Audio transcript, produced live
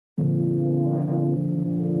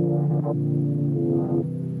It's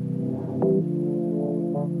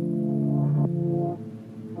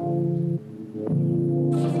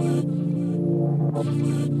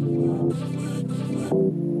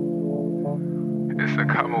a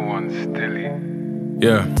camel one, stilly.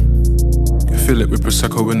 Yeah. You feel it with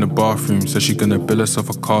Prosecco in the bathroom. Says she gonna build herself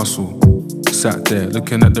a castle. Sat there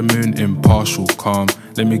looking at the moon, impartial, calm.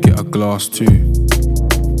 Let me get a glass too.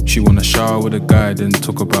 She wanna shower with a guy, then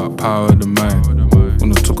talk about power of the mind.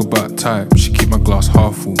 Wanna talk about type, she keep my glass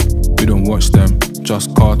half full. We don't watch them,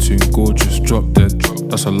 just cartoon. Gorgeous, drop dead,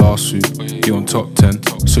 that's a lawsuit. You on top 10,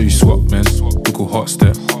 so you swap men. Likkle hot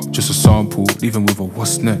step, just a sample, leaving with a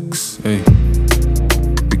what's next, hey.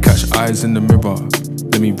 We catch eyes in the mirror,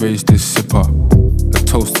 let me raise this sipper. A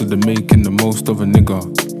toast to the making the most of a nigga.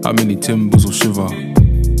 How many timbers will shiver?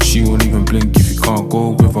 She won't even blink if you can't go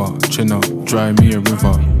with her. Chin up, dry me a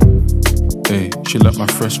river. Hey, she like my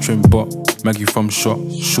fresh trim bot. Maggie from shop,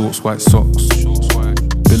 shorts, white socks.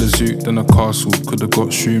 Bill a zoot, then a castle. Could've got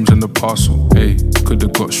shrooms in the parcel. Hey,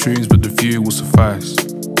 could've got shrooms, but the view will suffice.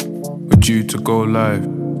 We're due to go live.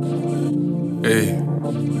 Hey,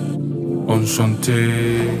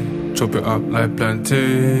 enchanté. Chop it up like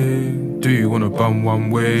plantain. Do you wanna bun one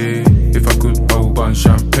way? If I could, I would bun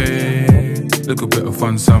champagne. Little bit of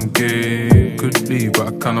fun, some gay. Could leave, but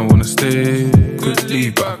I kinda wanna stay. Could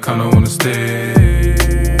leave, but I kinda wanna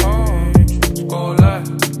stay. Go live.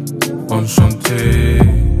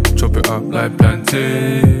 Enchanté. Chop it up like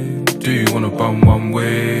plantain. Do you wanna bun one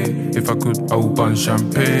way? If I could, I would bun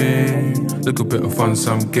champagne. Little bit of fun,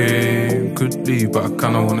 some game. Could leave, but I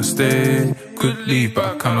kinda wanna stay. Could leave, but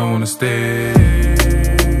I kinda wanna stay.